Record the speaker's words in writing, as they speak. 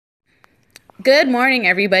Good morning,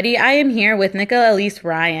 everybody. I am here with Nicola Elise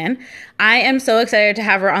Ryan. I am so excited to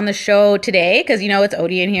have her on the show today because, it's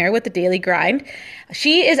Odie in here with the Daily Grind.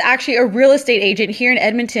 She is actually a real estate agent here in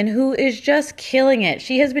Edmonton who is just killing it.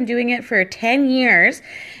 She has been doing it for 10 years.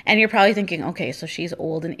 And you're probably thinking, okay, so she's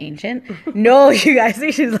old and ancient. No, you guys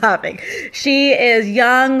see she's laughing. She is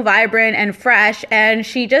young, vibrant, and fresh. And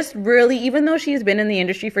she just really, even though she's been in the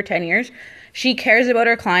industry for 10 years, she cares about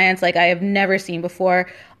her clients like I have never seen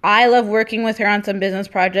before. I love working with her on some business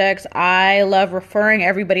projects. I love referring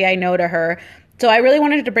everybody I know to her. So I really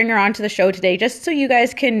wanted to bring her onto the show today just so you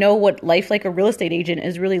guys can know what life like a real estate agent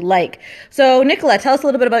is really like. So Nicola, tell us a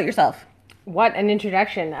little bit about yourself. What an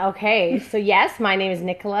introduction. Okay, so yes, my name is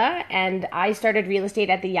Nicola, and I started real estate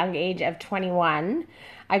at the young age of 21.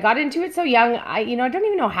 I got into it so young, I don't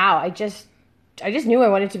even know how. I just knew I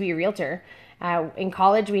wanted to be a realtor. In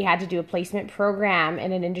college, we had to do a placement program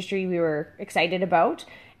in an industry we were excited about.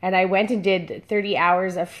 And I went and did 30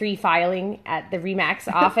 hours of free filing at the RE/MAX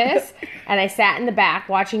office. And I sat in the back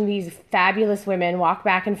watching these fabulous women walk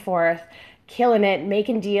back and forth, killing it,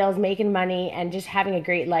 making deals, making money, and just having a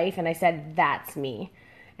great life. And I said, that's me.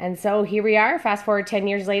 And so here we are, fast forward 10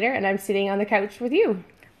 years later, and I'm sitting on the couch with you.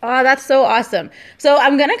 Oh, that's so awesome. So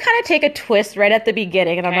I'm going to kind of take a twist right at the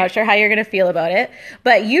beginning, and I'm not sure how you're going to feel about it,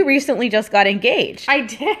 but you recently just got engaged. I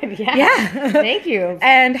did, yeah. Yeah. Thank you.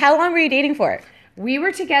 And how long were you dating for? We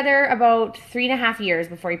were together about 3.5 years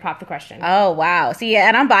before you popped the question. Oh, wow. See,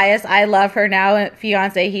 and I'm biased. I love her now,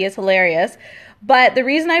 fiance. He is hilarious. But the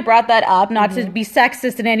reason I brought that up, not to be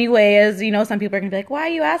sexist in any way, is, some people are going to be like, why are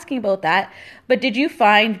you asking about that? But did you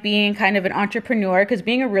find being kind of an entrepreneur, because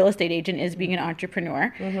being a real estate agent is being an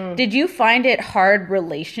entrepreneur, did you find it hard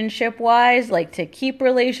relationship-wise, like to keep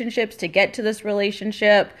relationships, to get to this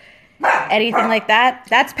relationship, anything like that?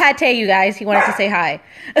 That's Pate, you guys. He wanted to say hi.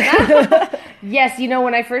 Yes,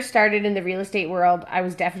 when I first started in the real estate world, I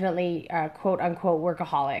was definitely a quote-unquote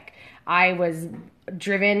workaholic. I was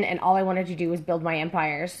driven, and all I wanted to do was build my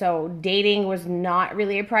empire. So dating was not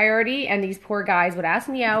really a priority, and these poor guys would ask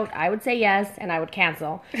me out. I would say yes, and I would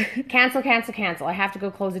cancel. Cancel. I have to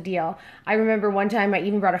go close a deal. I remember one time I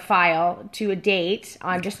even brought a file to a date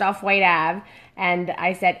on just off White Ave, and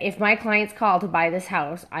I said, if my clients call to buy this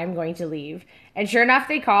house, I'm going to leave. And sure enough,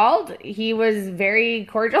 they called. He was very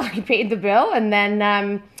cordial. He paid the bill, and then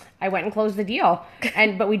I went and closed the deal.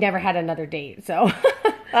 But we never had another date, so...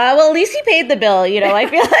 Well, at least he paid the bill. I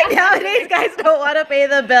feel like nowadays guys don't want to pay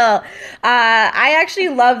the bill. I actually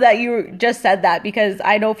love that you just said that, because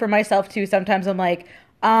I know for myself too, sometimes I'm like,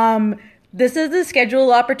 this is the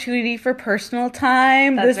scheduled opportunity for personal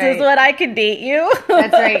time. This is what I can date you.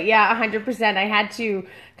 That's right. Yeah, 100%. I had to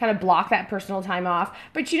kind of block that personal time off.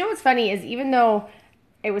 But what's funny is, even though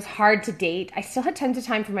it was hard to date, I still had tons of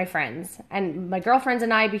time for my friends, and my girlfriends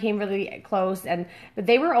and I became really close, but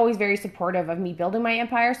they were always very supportive of me building my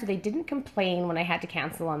empire, so they didn't complain when I had to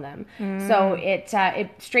cancel on them. So it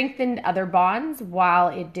strengthened other bonds while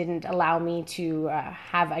it didn't allow me to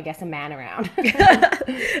have, I guess, a man around.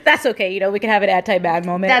 That's okay. We can have an anti-man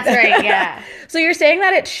moment. That's right, yeah. So you're saying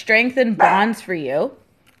that it strengthened bonds for you?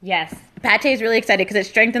 Yes. Pate's really excited because it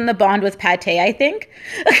strengthened the bond with Pate, I think.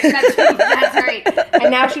 That's right.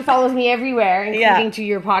 And now she follows me everywhere, including to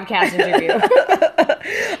your podcast interview.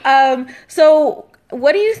 So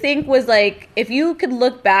what do you think was, like, if you could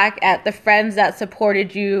look back at the friends that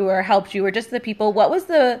supported you or helped you, or just the people, what was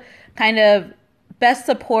the kind of best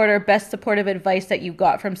support or best supportive advice that you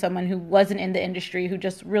got from someone who wasn't in the industry, who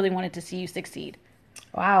just really wanted to see you succeed?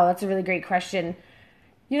 Wow, that's a really great question.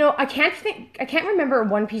 I can't remember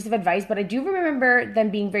one piece of advice, but I do remember them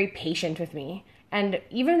being very patient with me. And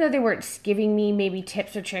even though they weren't giving me maybe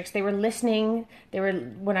tips or tricks, they were listening.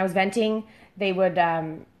 When I was venting, they would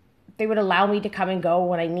allow me to come and go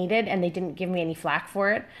when I needed, and they didn't give me any flack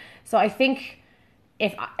for it. So I think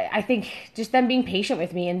just them being patient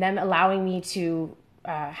with me and them allowing me to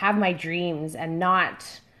have my dreams and not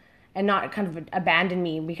kind of abandon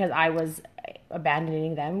me because I was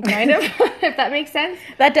abandoning them, kind of, if that makes sense.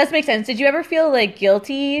 That does make sense. Did you ever feel like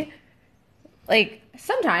guilty? Like,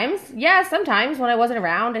 sometimes, yeah, sometimes when I wasn't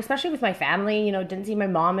around, especially with my family, didn't see my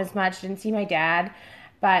mom as much, didn't see my dad.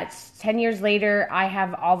 But 10 years later, I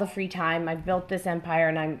have all the free time. I've built this empire,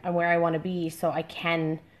 and I'm where I want to be, so I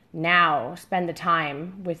can now spend the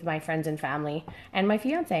time with my friends and family and my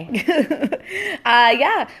fiance.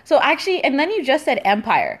 Yeah. So actually, and then you just said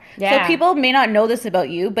empire. Yeah. So people may not know this about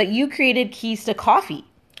you, but you created Keys to Coffee.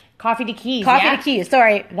 Coffee to Keys. Coffee to Keys.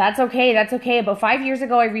 Sorry. That's okay. About 5 years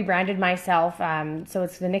ago, I rebranded myself. So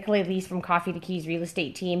it's the Nicola Elise from Coffee to Keys real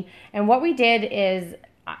estate team. And what we did is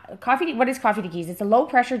What is Coffee to Keys? It's a low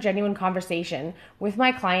pressure, genuine conversation with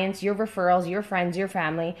my clients, your referrals, your friends, your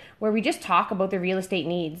family, where we just talk about their real estate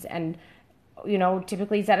needs. And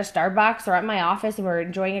typically it's at a Starbucks or at my office, and we're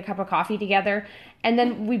enjoying a cup of coffee together, and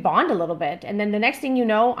then we bond a little bit. And then the next thing you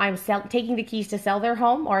know, I'm taking the keys to sell their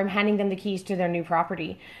home, or I'm handing them the keys to their new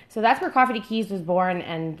property. So that's where Coffee to Keys was born,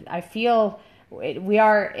 and I feel we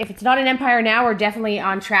are, if it's not an empire now, we're definitely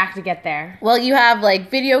on track to get there. Well, you have like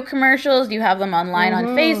video commercials, you have them online on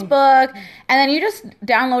Facebook, and then you just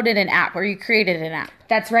downloaded an app, or you created an app.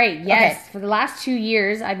 That's right. Yes. Okay. For the last 2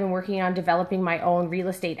 years, I've been working on developing my own real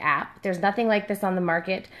estate app. There's nothing like this on the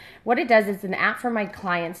market. What it does is an app for my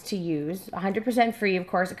clients to use, 100% free. Of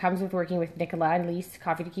course, it comes with working with Nicola and Lise,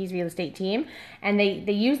 Coffee to Keys real estate team. And they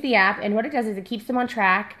use the app, and what it does is it keeps them on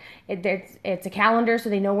track. It's a calendar, so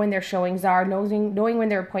they know when their showings are, knowing when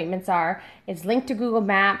their appointments are. It's linked to Google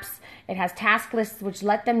Maps. It has task lists which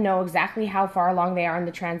let them know exactly how far along they are in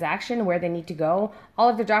the transaction, where they need to go. All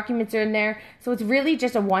of their documents are in there. So it's really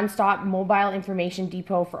just a one-stop mobile information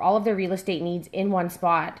depot for all of their real estate needs in one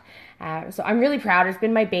spot. So I'm really proud. It's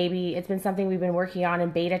been my baby. It's been something we've been working on in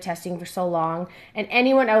beta testing for so long. And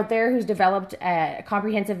anyone out there who's developed a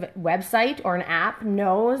comprehensive website or an app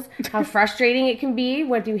knows how frustrating it can be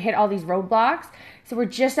when you hit all these roadblocks. So we're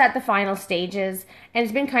just at the final stages, and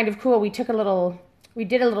it's been kind of cool. We did a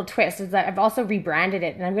little twist, is that I've also rebranded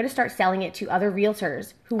it, and I'm going to start selling it to other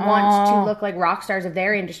realtors who want to look like rock stars of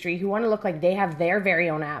their industry, who want to look like they have their very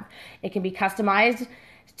own app. It can be customized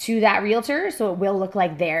to that realtor, so it will look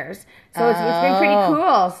like theirs. So it's been pretty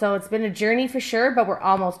cool. So it's been a journey for sure, but we're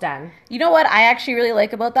almost done. You know what I actually really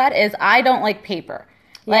like about that is I don't like paper.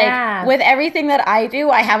 Like, with everything that I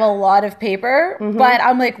do, I have a lot of paper, but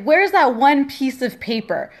I'm like, where's that one piece of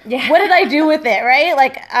paper? Yeah. What did I do with it, right?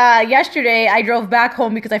 Like, yesterday, I drove back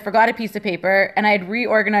home because I forgot a piece of paper, and I had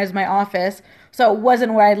reorganized my office, so it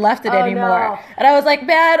wasn't where I left it anymore. No. And I was like,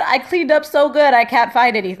 man, I cleaned up so good, I can't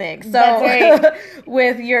find anything. So That's right.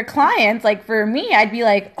 with your clients, like for me, I'd be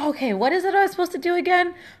like, okay, what is it I was supposed to do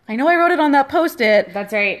again? I know I wrote it on that Post-it.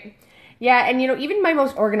 That's right. Yeah, and even my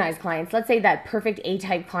most organized clients, let's say that perfect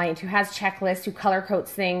A-type client who has checklists, who color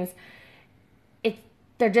codes things,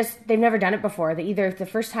 they've never done it before. They either it's the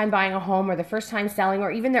first time buying a home, or the first time selling,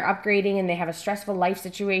 or even they're upgrading and they have a stressful life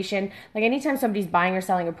situation. Like anytime somebody's buying or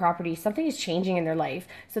selling a property, something is changing in their life.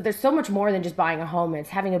 So there's so much more than just buying a home.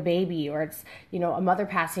 It's having a baby, or it's, a mother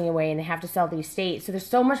passing away and they have to sell the estate. So there's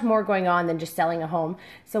so much more going on than just selling a home.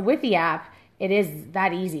 So with the app, it is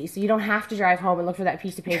that easy. So you don't have to drive home and look for that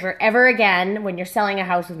piece of paper ever again when you're selling a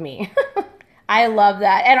house with me. I love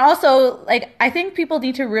that. And also, like, I think people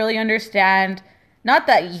need to really understand, not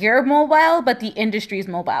that you're mobile, but the industry's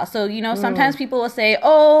mobile. So, sometimes people will say,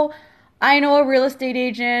 oh, I know a real estate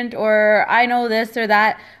agent, or I know this or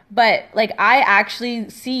that. But, like, I actually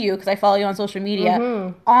see you, because I follow you on social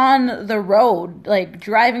media, on the road, like,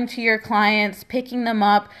 driving to your clients, picking them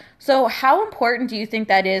up. So how important do you think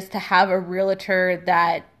that is to have a realtor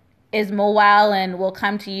that is mobile and will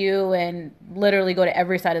come to you and literally go to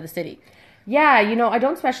every side of the city? Yeah, I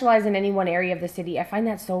don't specialize in any one area of the city. I find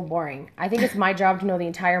that so boring. I think it's my job to know the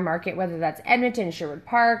entire market, whether that's Edmonton, Sherwood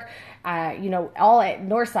Park, all at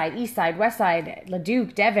North Side, East Side, West Side,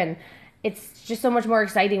 Leduc, Devon. It's just so much more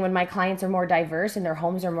exciting when my clients are more diverse and their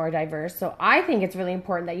homes are more diverse. So I think it's really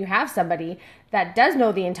important that you have somebody that does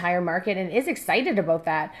know the entire market and is excited about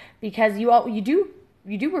that, because you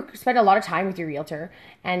do spend a lot of time with your realtor,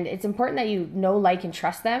 and it's important that you know, like, and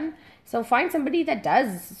trust them. So find somebody that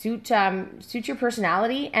does suit your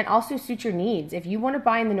personality and also suit your needs. If you want to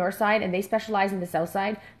buy in the north side and they specialize in the south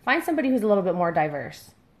side, find somebody who's a little bit more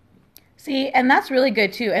diverse. See, and that's really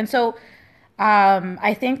good too. And so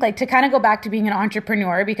I think, like, to kind of go back to being an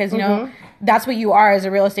entrepreneur, because, that's what you are as a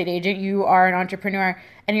real estate agent. You are an entrepreneur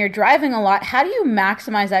and you're driving a lot. How do you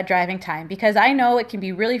maximize that driving time? Because I know it can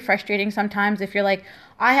be really frustrating sometimes if you're like,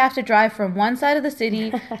 I have to drive from one side of the city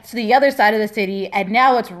to the other side of the city, and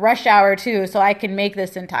now it's rush hour too, so I can make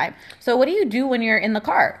this in time. So what do you do when you're in the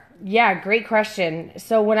car? Yeah, great question.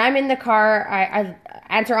 So when I'm in the car, I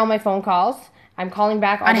answer all my phone calls. I'm calling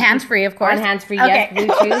back on hands-free, of course. On hands-free, okay. Yes,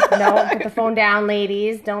 Bluetooth. No, put the phone down,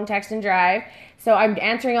 ladies. Don't text and drive. So I'm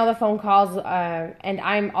answering all the phone calls, and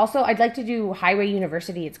I'd like to do Highway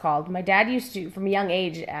University, it's called. My dad used to, from a young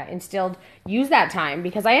age, use that time,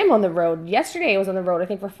 because I am on the road. Yesterday I was on the road, I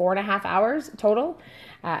think, for 4.5 hours total.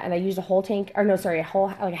 and I used a whole tank, or no, sorry,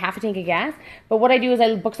 like a half a tank of gas. But what I do is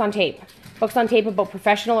I books on tape about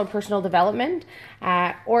professional or personal development,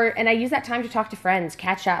 and I use that time to talk to friends,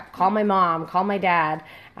 catch up, call my mom, call my dad,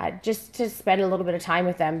 just to spend a little bit of time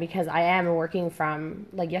with them, because I am working from,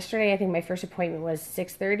 like yesterday, I think my first appointment was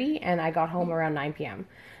 6:30 and I got home around 9 p.m.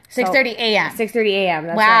 6:30 a.m. 6:30 a.m.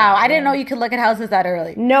 That's wow, right. I didn't know you could look at houses that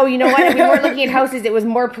early. No, you know what? We weren't looking at houses. It was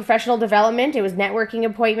more professional development. It was networking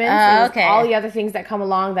appointments. It was Okay. all the other things that come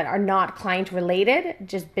along that are not client related,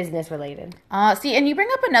 just business related. See, and you bring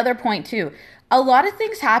up another point too. A lot of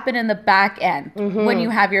things happen in the back end when you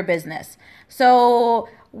have your business. So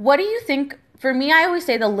what do you think? For me, I always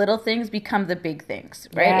say the little things become the big things,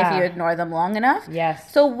 right? Yeah. If you ignore them long enough.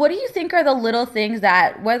 Yes. So what do you think are the little things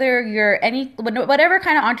that, whether you're whatever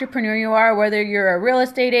kind of entrepreneur you are, whether you're a real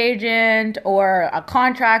estate agent or a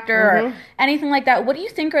contractor or anything like that, what do you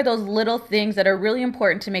think are those little things that are really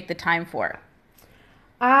important to make the time for?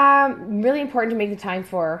 Really important to make the time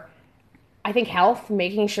for, I think, health,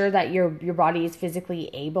 making sure that your body is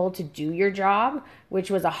physically able to do your job, which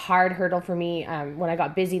was a hard hurdle for me. When I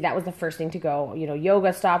got busy, that was the first thing to go. You know,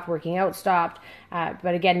 yoga stopped, working out stopped.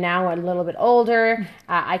 But again, now I'm a little bit older,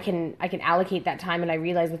 I can allocate that time, and I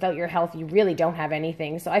realize without your health, you really don't have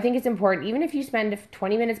anything. So I think it's important, even if you spend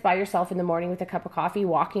 20 minutes by yourself in the morning with a cup of coffee,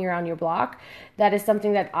 walking around your block, that is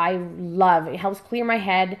something that I love. It helps clear my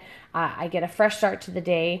head. I get a fresh start to the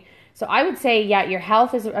day. So I would say, yeah, your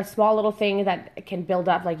health is a small little thing that can build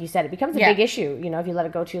up. Like you said, it becomes a big issue, you know, if you let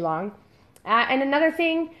it go too long. And another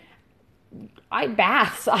thing,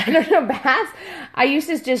 baths. I don't know, baths. I used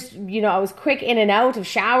to just, you know, I was quick in and out of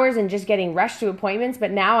showers and just getting rushed to appointments. But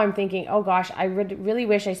now I'm thinking, oh gosh, I really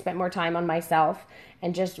wish I spent more time on myself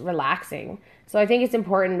and just relaxing. So I think it's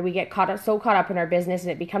important. We get caught up in our business,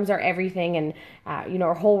 and it becomes our everything. And, you know,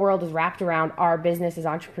 our whole world is wrapped around our business as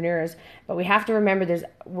entrepreneurs. But we have to remember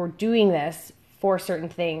we're doing this for certain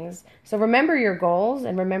things. So remember your goals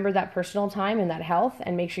and remember that personal time and that health,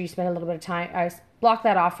 and make sure you spend a little bit of time, block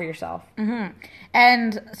that off for yourself.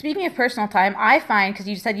 And speaking of personal time, I find, because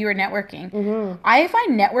you said you were networking, I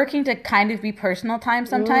find networking to kind of be personal time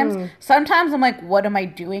sometimes. Sometimes I'm like, what am I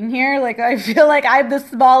doing here? Like, I feel like I'm the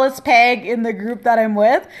smallest peg in the group that I'm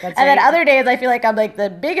with. Then other days I feel like I'm like the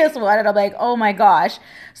biggest one, and I'm like, oh my gosh.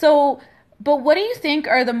 So, but what do you think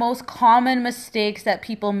are the most common mistakes that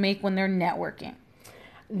people make when they're networking?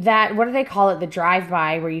 That, what do they call it? The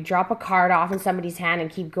drive-by, where you drop a card off in somebody's hand and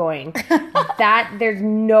keep going. There's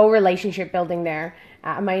no relationship building there.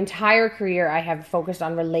 My entire career, I have focused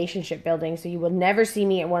on relationship building. So you will never see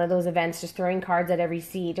me at one of those events just throwing cards at every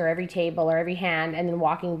seat or every table or every hand and then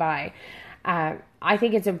walking by. I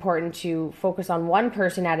think it's important to focus on one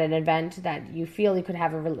person at an event that you feel you could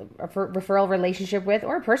have a referral relationship with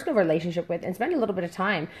or a personal relationship with, and spend a little bit of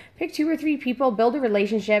time. Pick 2 or 3 people, build a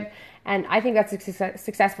relationship, and I think that's a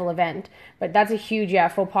successful event. But that's a huge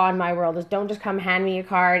faux pas in my world, is don't just come hand me a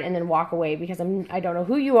card and then walk away, because I don't know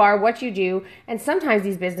who you are, what you do, and sometimes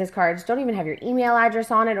these business cards don't even have your email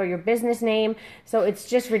address on it or your business name, so it's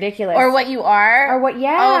just ridiculous. Or what you are. Or what,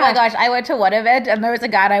 yeah. Oh my gosh, I went to one event and there was a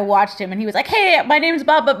guy and I watched him and he was like, hey, my name's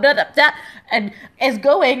Bob, blah, blah, blah, blah, and is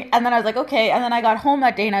going, and then I was like, okay, and then I got home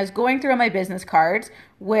that day and I was going through my business cards,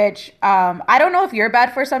 which I don't know if you're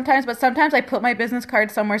bad for sometimes, but sometimes I put my business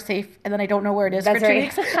card somewhere safe and then I don't know where it is for 2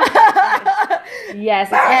 weeks. Yes,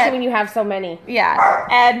 especially when you have so many. Yeah,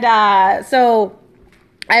 and so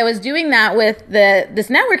I was doing that with this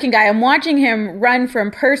networking guy. I'm watching him run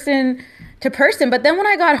from person to person, but then when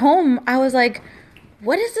I got home, I was like,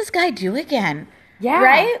 what does this guy do again? Yeah.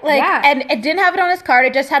 Right? Like, yeah. And it didn't have it on his card.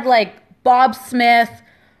 It just had like Bob Smith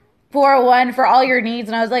 401 for all your needs.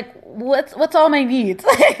 And I was like, what's all my needs?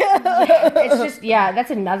 It's just, yeah,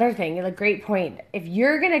 that's another thing. Like, great point. If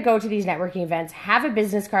you're going to go to these networking events, have a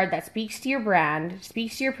business card that speaks to your brand,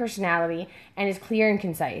 speaks to your personality, and is clear and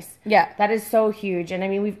concise. Yeah. That is so huge. And I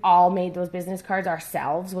mean, we've all made those business cards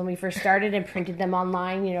ourselves when we first started and printed them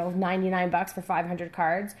online, you know, $99 for 500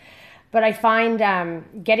 cards. But I find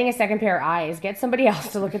getting a second pair of eyes, get somebody else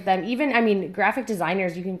to look at them. Even, I mean, graphic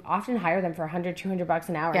designers, you can often hire them for $100, $200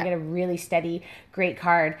 an hour and get a really steady, great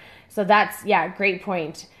card. So that's, great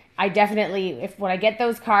point. I definitely, when I get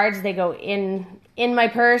those cards, they go in my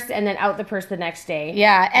purse and then out the purse the next day.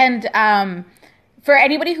 Yeah, and for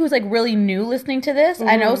anybody who's like really new listening to this,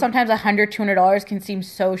 I know sometimes $100, $200 can seem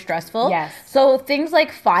so stressful. Yes. So things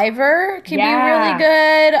like Fiverr can be really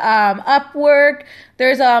good. Upwork.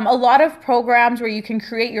 There's a lot of programs where you can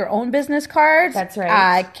create your own business cards. That's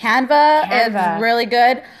right. Canva is really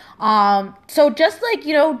good. So just like,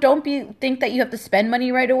 you know, don't think that you have to spend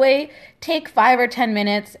money right away. Take 5 or 10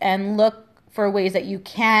 minutes and look for ways that you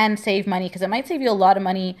can save money? Because it might save you a lot of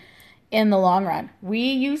money in the long run. We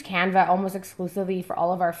use Canva almost exclusively for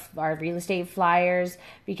all of our real estate flyers,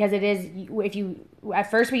 because it is, if you,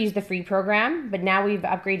 at first we used the free program, but now we've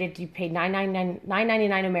upgraded to pay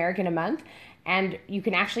 $9.99 American a month. And you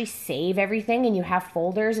can actually save everything, and you have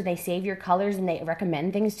folders, and they save your colors, and they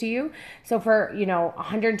recommend things to you. So for,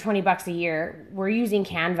 $120 a year, we're using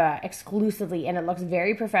Canva exclusively, and it looks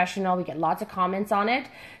very professional. We get lots of comments on it.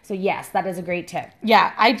 So yes, that is a great tip.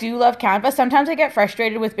 Yeah, I do love Canva. Sometimes I get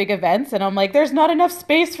frustrated with big events, and I'm like, there's not enough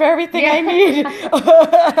space for everything I need.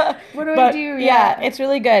 What do I do? Yeah, it's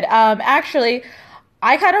really good. Actually,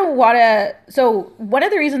 I kind of want to, so one of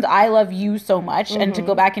the reasons I love you so much, and to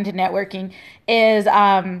go back into networking, is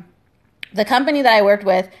the company that I worked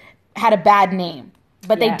with had a bad name,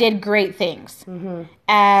 but they did great things.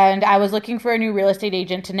 And I was looking for a new real estate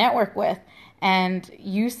agent to network with. And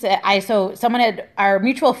you said, someone had, our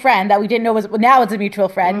mutual friend that we didn't know was, now it's a mutual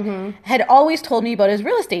friend, had always told me about his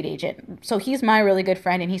real estate agent. So he's my really good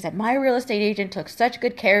friend. And he said, my real estate agent took such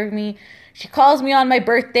good care of me. She calls me on my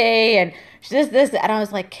birthday and she does this. And I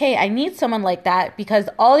was like, hey, I need someone like that, because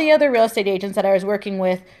all the other real estate agents that I was working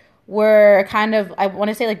with were kind of, I want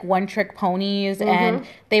to say, like one-trick ponies, and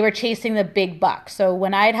they were chasing the big buck. So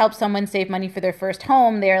when I'd help someone save money for their first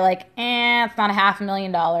home, they're like, it's not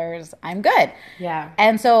 $500,000. I'm good. Yeah.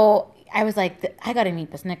 And so I was like, I got to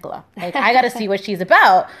meet this Nicola. Like, I got to see what she's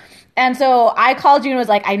about. And so I called you and was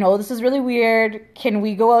like, I know this is really weird. Can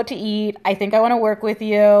we go out to eat? I think I want to work with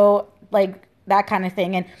you. Like, that kind of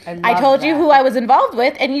thing. And I told you who I was involved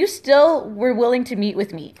with, and you still were willing to meet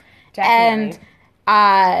with me. Definitely.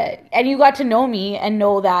 And you got to know me and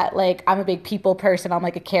know that, like, I'm a big people person. I'm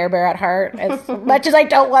like a Care Bear at heart. As much as I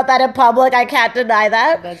don't want that in public, I can't deny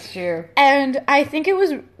that. That's true. And I think it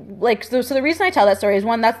was like, so the reason I tell that story is,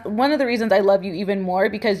 that's one of the reasons I love you even more,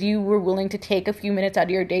 because you were willing to take a few minutes out of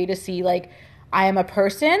your day to see, like, I am a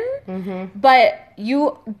person, but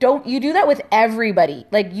you do that with everybody.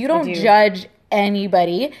 Like, you don't judge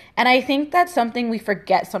anybody. And I think that's something we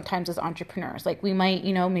forget sometimes as entrepreneurs. Like, we might,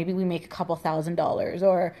 maybe we make a couple $1,000s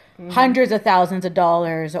or hundreds of thousands of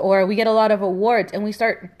dollars, or we get a lot of awards, and we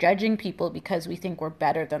start judging people because we think we're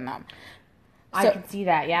better than them. I can see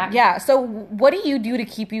that, yeah. Yeah. So what do you do to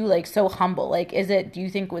keep you, like, so humble? Like, do you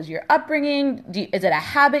think was your upbringing? Is it a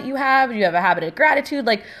habit you have? Do you have a habit of gratitude?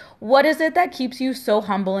 Like, what is it that keeps you so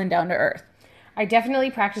humble and down to earth? I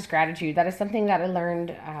definitely practice gratitude. That is something that I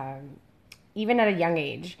learned even at a young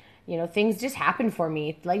age. Things just happened for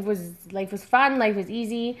me. Life was fun. Life was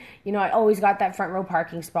easy. I always got that front row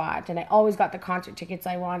parking spot, and I always got the concert tickets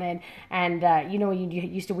I wanted. And you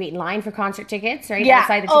used to wait in line for concert tickets, right? Yeah.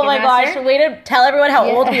 Outside the oh my gosh! Way to tell everyone how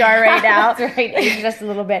old we are right now. That's right. Aged just a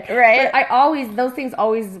little bit, right? But those things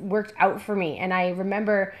always worked out for me, and I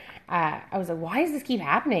remember. I was like, why does this keep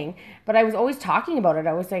happening? But I was always talking about it.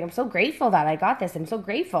 I was like, I'm so grateful that I got this. I'm so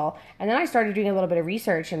grateful. And then I started doing a little bit of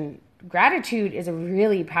research, and gratitude is a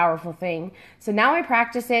really powerful thing. So now I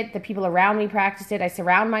practice it. The people around me practice it. I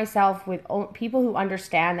surround myself with people who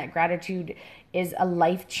understand that gratitude is a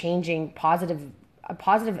life-changing, a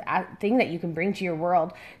positive thing that you can bring to your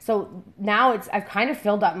world. So now I've kind of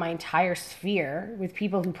filled up my entire sphere with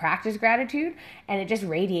people who practice gratitude, and it just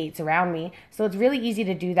radiates around me. So it's really easy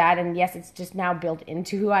to do that. And yes, it's just now built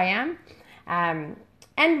into who I am.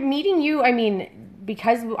 And meeting you, I mean,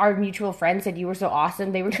 because our mutual friend said you were so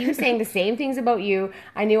awesome, he was saying the same things about you.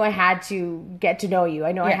 I knew I had to get to know you.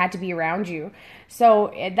 I know I had to be around you.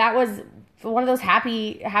 So that was one of those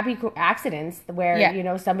happy accidents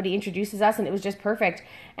where, somebody introduces us, and it was just perfect.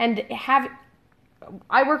 And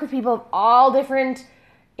I work with people of all different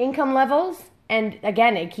income levels. And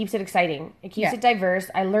again, it keeps it exciting. It keeps it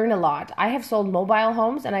diverse. I learn a lot. I have sold mobile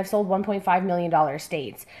homes, and I've sold $1.5 million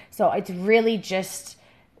estates. So it's really just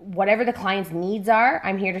whatever the client's needs are,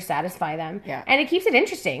 I'm here to satisfy them. Yeah. And it keeps it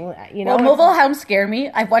interesting. Well, mobile homes scare me.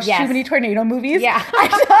 I've watched too many tornado movies. Yeah.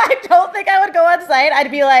 I don't think I would go on site. I'd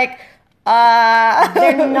be like,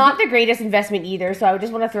 They're not the greatest investment either, so I would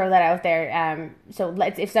just want to throw that out there. So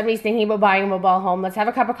if somebody's thinking about buying a mobile home, let's have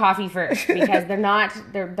a cup of coffee first, because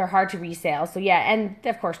they're hard to resale. So yeah, and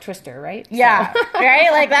of course Twister, right? Yeah, so.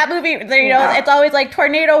 Right. Like that movie. It's always like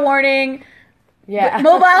tornado warning. Yeah,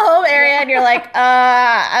 mobile home area, and you're like,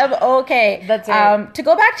 I'm okay. That's right. To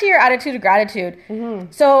go back to your attitude of gratitude.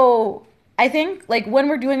 Mm-hmm. So I think, like, when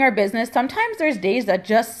we're doing our business, sometimes there's days that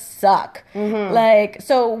just suck. Mm-hmm. Like,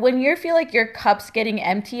 so when you feel like your cup's getting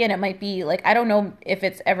empty, and it might be like, I don't know if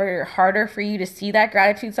it's ever harder for you to see that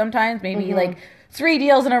gratitude sometimes. Maybe like 3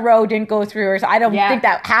 deals in a row didn't go through, or so. I don't think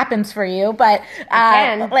that happens for you, but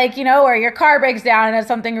like, or your car breaks down and it's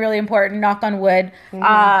something really important, knock on wood.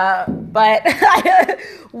 Mm-hmm. But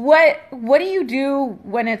what do you do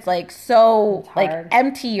when it's like so like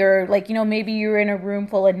empty, or like, you know, maybe you're in a room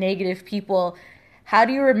full of negative people? How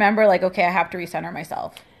do you remember like, okay, I have to recenter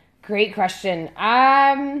myself? Great question.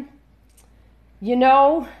 You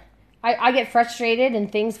know, I get frustrated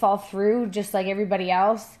and things fall through just like everybody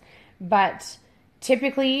else. But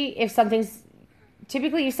typically if something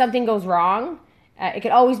goes wrong, it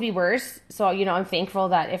could always be worse. So, you know, I'm thankful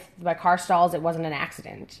that if my car stalls, it wasn't an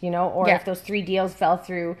accident, you know, or if those 3 deals fell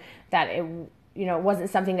through, that it, you know, it wasn't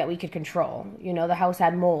something that we could control. You know, the house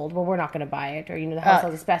had mold. Well, we're not going to buy it. Or, you know, the house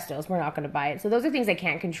has asbestos. We're not going to buy it. So those are things I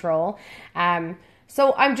can't control.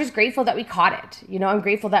 So I'm just grateful that we caught it. You know, I'm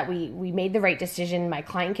grateful that we made the right decision. My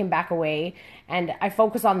client can back away, and I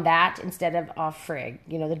focus on that instead of, oh, frig,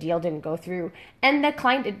 you know, the deal didn't go through. And the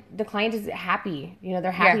client is happy. You know,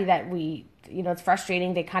 they're happy that we, you know, it's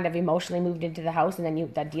frustrating. They kind of emotionally moved into the house, and then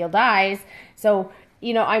that deal dies. So,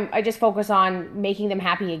 you know, I just focus on making them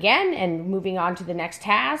happy again and moving on to the next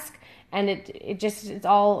task. And it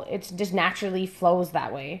just naturally flows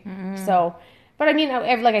that way. Mm-hmm. So, but I mean,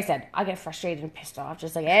 like I said, I get frustrated and pissed off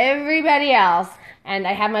just like everybody else. And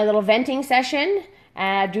I have my little venting session,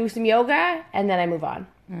 do some yoga, and then I move on.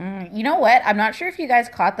 You know what? I'm not sure if you guys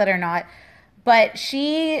caught that or not, but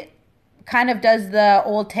she kind of does the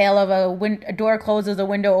old tale of a door closes, a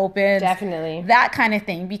window opens. Definitely. That kind of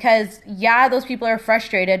thing. Because, yeah, those people are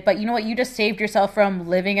frustrated, but you know what? You just saved yourself from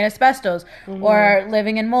living in asbestos or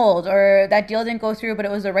living in mold, or that deal didn't go through, but it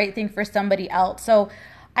was the right thing for somebody else. So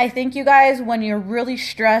I think, you guys, when you're really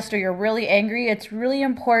stressed or you're really angry, it's really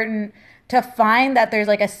important to find that there's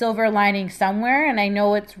like a silver lining somewhere. And I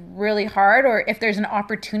know it's really hard, or if there's an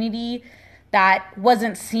opportunity that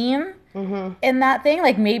wasn't seen in that thing,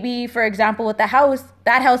 like maybe, for example, with the house,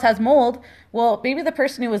 that house has mold. Well, maybe the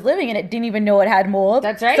person who was living in it didn't even know it had mold.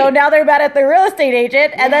 That's right. So now they're mad at the real estate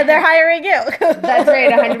agent, and then they're hiring you. That's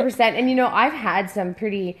right, 100%. And you know, I've had some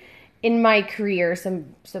pretty, in my career,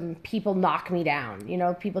 some people knock me down, you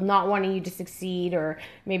know, people not wanting you to succeed, or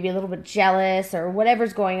maybe a little bit jealous or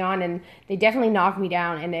whatever's going on. And they definitely knocked me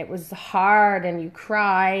down, and it was hard, and you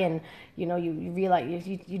cry, and, you know, you realize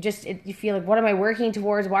you feel like, what am I working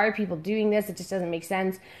towards? Why are people doing this? It just doesn't make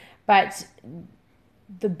sense. But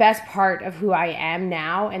the best part of who I am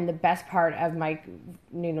now, and the best part of my,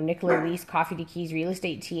 you know, Nicola Elise Coffee to Keys real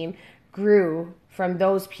estate team grew from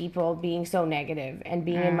those people being so negative and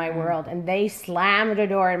being in my world, and they slammed a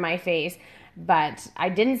door in my face. But I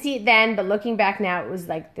didn't see it then, but looking back now, it was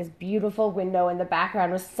like this beautiful window in the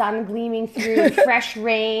background with sun gleaming through and fresh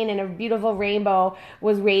rain, and a beautiful rainbow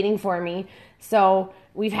was waiting for me. So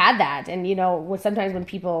we've had that. And, you know, sometimes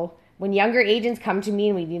when younger agents come to me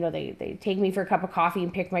and they take me for a cup of coffee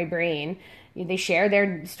and pick my brain, they share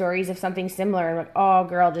their stories of something similar. I'm like, oh,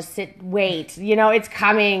 girl, just wait. You know, it's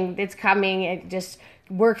coming. Just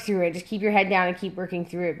work through it. Just keep your head down and keep working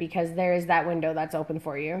through it, because there is that window that's open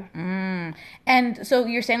for you. And so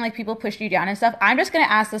you're saying like people pushed you down and stuff. I'm just going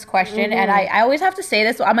to ask this question, and I always have to say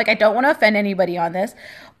this. I'm like, I don't want to offend anybody on this,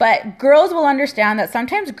 but girls will understand that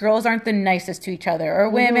sometimes girls aren't the nicest to each other, or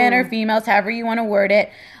women or females, however you want to word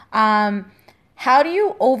it. How do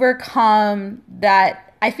you overcome that?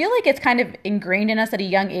 I feel like it's kind of ingrained in us at a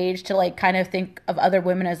young age to like kind of think of other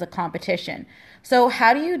women as a competition. So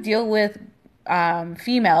how do you deal with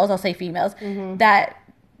females, I'll say females, that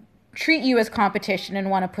treat you as competition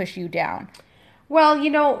and want to push you down? Well,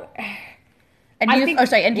 you know, do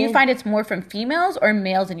you find it's more from females or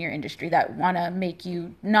males in your industry that want to make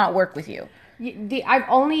you not work with you? I've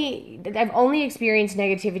only experienced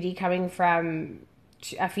negativity coming from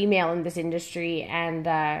a female in this industry,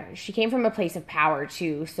 and she came from a place of power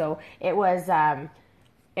too. So it was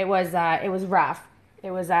rough.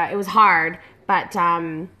 It was hard, but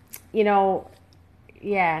you know,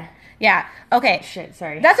 yeah. Yeah. Okay. Shit.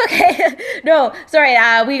 Sorry. That's okay. No, sorry.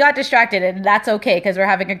 We got distracted, and that's okay because we're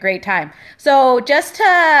having a great time. So just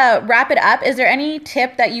to wrap it up, is there any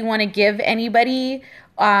tip that you want to give anybody?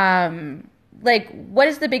 Like, what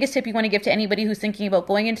is the biggest tip you want to give to anybody who's thinking about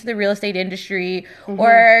going into the real estate industry,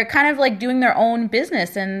 or kind of like doing their own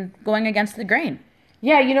business and going against the grain?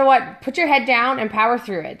 Yeah, you know what? Put your head down and power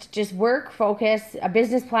through it. Just work, focus. A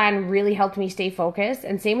business plan really helped me stay focused,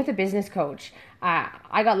 and same with a business coach.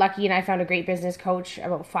 I got lucky and I found a great business coach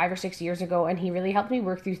about 5 or 6 years ago, and he really helped me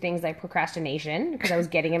work through things like procrastination, because I was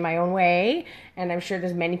getting in my own way, and I'm sure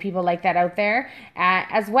there's many people like that out there,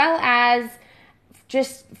 as well as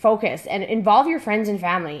just focus and involve your friends and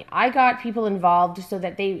family. I got people involved so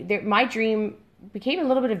that my dream became a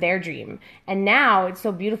little bit of their dream. And now it's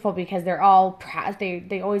so beautiful because they're all proud.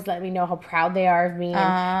 They always let me know how proud they are of me and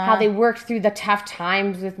how they worked through the tough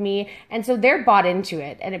times with me. And so they're bought into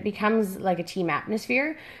it, and it becomes like a team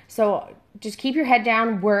atmosphere. So just keep your head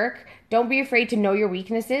down, work. Don't be afraid to know your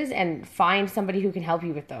weaknesses and find somebody who can help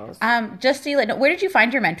you with those. Just so you know, where did you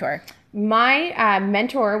find your mentor? My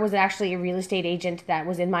mentor was actually a real estate agent that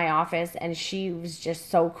was in my office, and she was just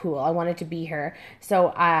so cool. I wanted to be her.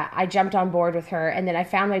 So I jumped on board with her, and then I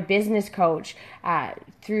found my business coach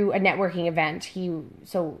through a networking event. He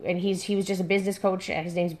was just a business coach.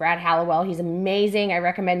 His name's Brad Hallowell. He's amazing. I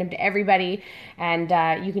recommend him to everybody. And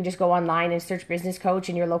you can just go online and search business coach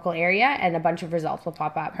in your local area, and a bunch of results will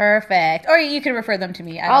pop up. Perfect. Or you can refer them to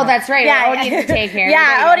me. That's right. Yeah, Odian can take care.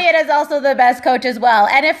 Yeah, Odian is also the best coach as well.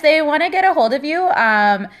 And if they want to get a hold of you,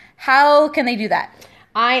 how can they do that?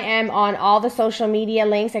 I am on all the social media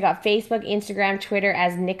links. I got Facebook, Instagram, Twitter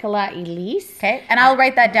as Nicola Elise. Okay, and I'll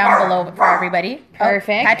write that down below for everybody.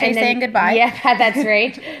 Perfect. Patty's saying goodbye. Yeah, that's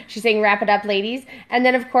right. She's saying wrap it up, ladies. And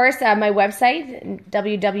then, of course, my website,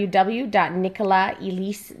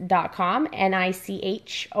 www.nicolaelise.com,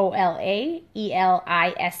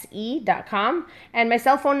 NICHOLAELISE.com. And my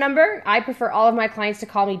cell phone number, I prefer all of my clients to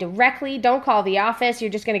call me directly. Don't call the office.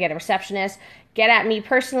 You're just going to get a receptionist. Get at me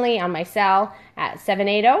personally on my cell at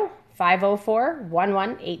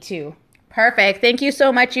 780-504-1182. Perfect. Thank you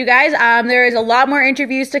so much, you guys. There is a lot more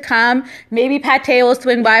interviews to come. Maybe Pate will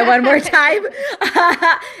swing by one more time.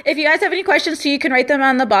 If you guys have any questions too, you can write them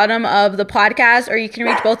on the bottom of the podcast, or you can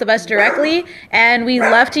reach both of us directly. And we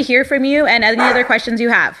love to hear from you and any other questions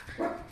you have.